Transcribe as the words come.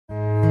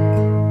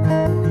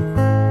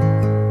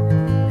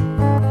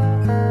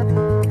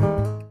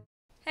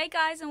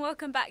guys, and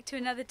welcome back to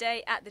another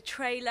day at the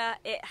trailer.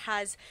 It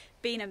has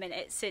been a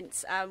minute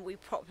since we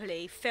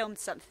properly filmed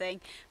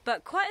something,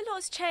 but quite a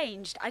lot's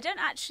changed. I don't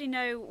actually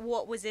know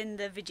what was in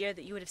the video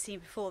that you would have seen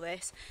before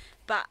this,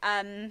 but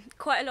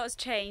quite a lot's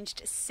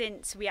changed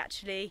since we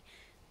actually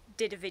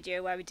did a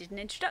video where we did an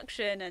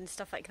introduction and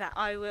stuff like that.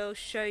 I will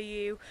show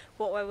you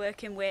what we're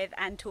working with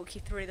and talk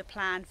you through the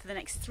plan for the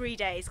next 3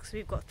 days, because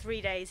we've got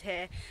 3 days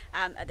here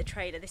at the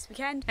trailer this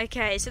weekend.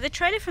 Okay, so the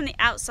trailer from the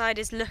outside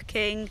is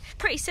looking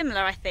pretty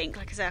similar, I think.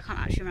 Like I said, I can't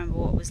actually remember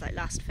what was like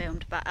last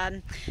filmed, but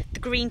the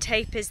green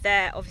tape is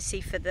there obviously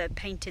for the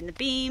painting the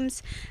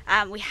beams.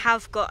 We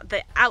have got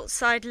the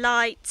outside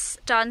lights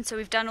done, so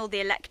we've done all the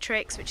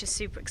electrics, which is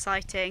super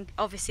exciting.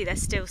 Obviously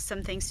there's still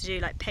some things to do,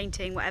 like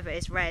painting whatever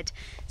is red,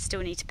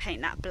 still need to paint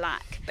that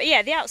black. But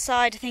yeah, the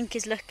outside I think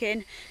is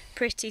looking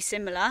pretty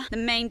similar. The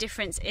main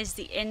difference is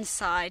the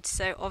inside.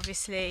 So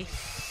obviously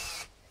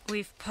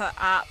we've put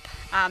up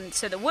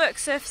so the work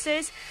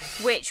surfaces,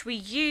 which we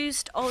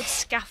used old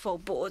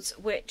scaffold boards,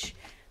 which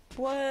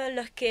were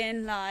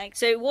looking like,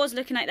 so it was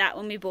looking like that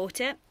when we bought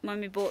them,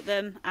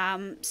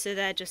 so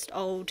they're just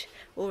old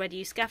already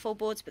used scaffold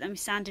boards, but then we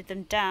sanded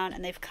them down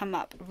and they've come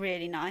up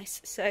really nice.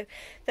 So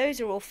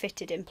those are all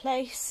fitted in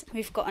place.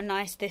 We've got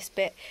this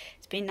bit,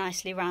 it's been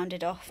nicely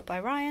rounded off by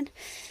Ryan,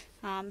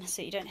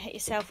 so you don't hit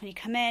yourself when you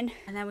come in.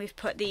 And then we've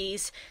put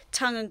these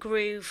tongue and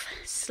groove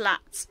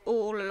slats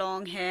all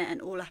along here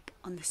and all up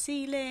on the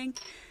ceiling,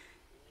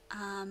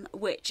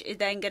 which is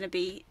then going to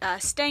be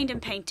stained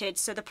and painted.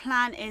 So the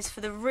plan is for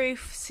the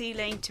roof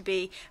ceiling to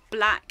be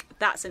black.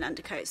 That's an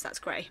undercoat, so that's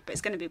grey, but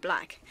it's going to be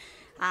black.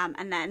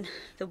 And then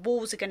the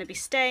walls are going to be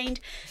stained.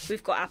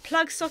 We've got our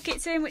plug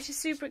sockets in, which is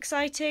super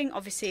exciting.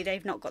 Obviously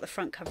they've not got the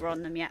front cover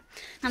on them yet.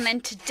 And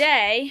then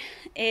today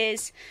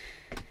is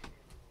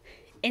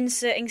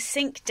inserting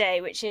sink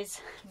day, which is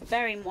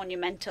very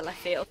monumental, I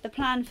feel. The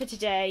plan for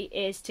today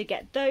is to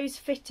get those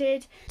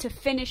fitted, to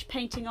finish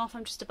painting off.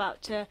 I'm just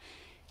about to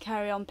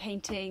carry on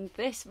painting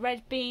this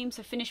red beam,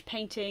 so finish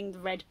painting the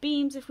red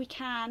beams if we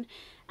can,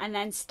 and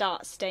then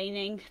start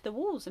staining the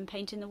walls and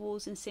painting the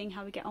walls and seeing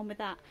how we get on with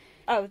that.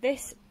 Oh,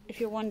 this, if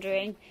you're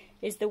wondering,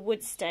 is the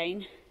wood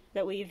stain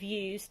that we've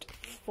used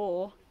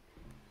for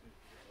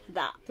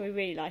that. We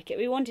really like it.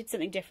 We wanted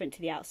something different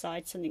to the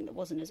outside, something that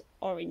wasn't as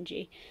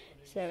orangey,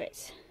 so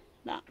it's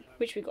that,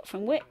 which we got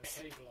from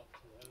Wix,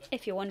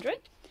 if you're wondering.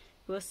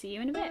 We'll see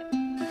you in a bit.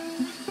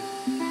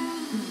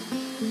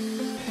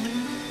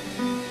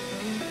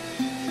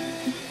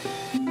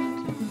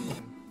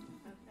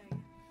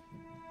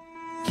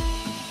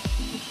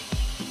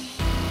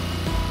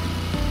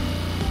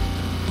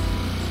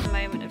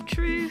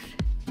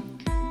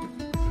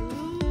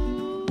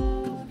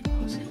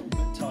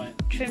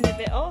 Trimmed a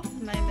bit off,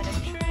 moment of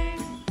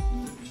truth.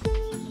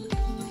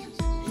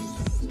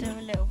 Still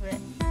a little bit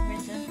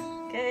risen.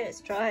 Okay,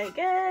 let's try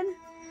again.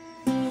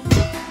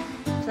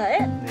 Is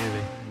that it?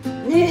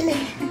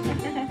 Nearly.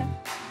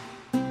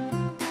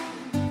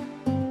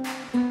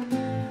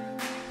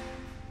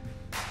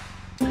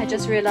 I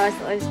just realised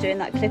that I was doing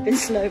that clip in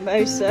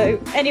slow-mo,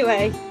 so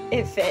anyway,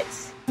 it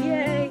fits.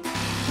 Yay!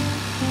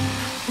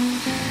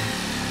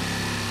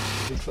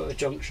 Put a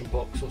junction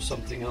box or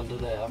something under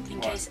there.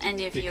 In case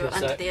any of you are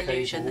under the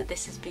illusion that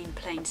this has been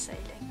plain sailing.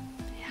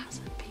 It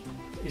hasn't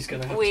been. He's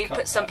going to have we to cut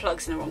put some that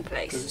plugs in the wrong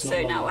place,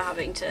 so now we're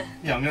having to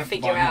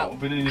figure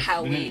out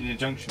how we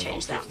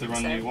change that. To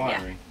run new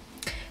wiring.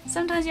 Yeah.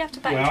 Sometimes you have to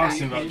backtrack, well, I asked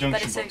him about junction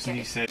but it's box okay. and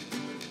he said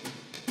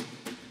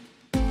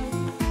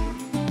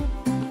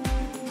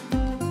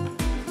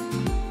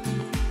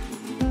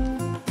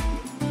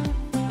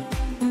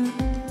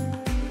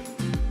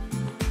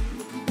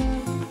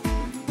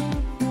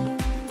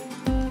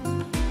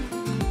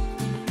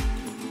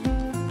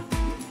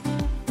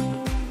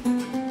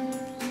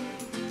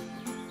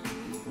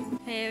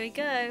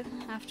go.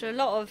 After a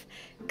lot of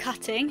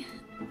cutting,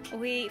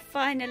 we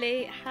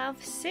finally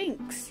have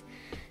sinks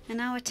and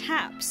our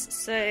taps.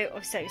 So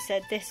obviously we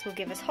said this will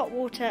give us hot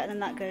water, and then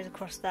that goes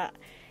across that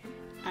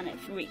and it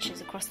reaches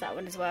across that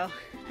one as well.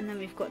 And then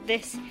we've got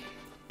this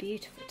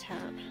beautiful tap.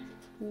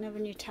 I never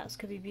knew taps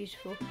could be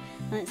beautiful,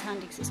 and it's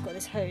handy because it's got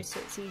this hose, so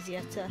it's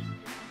easier to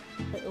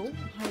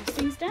hose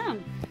things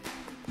down.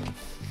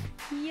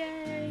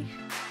 Yay!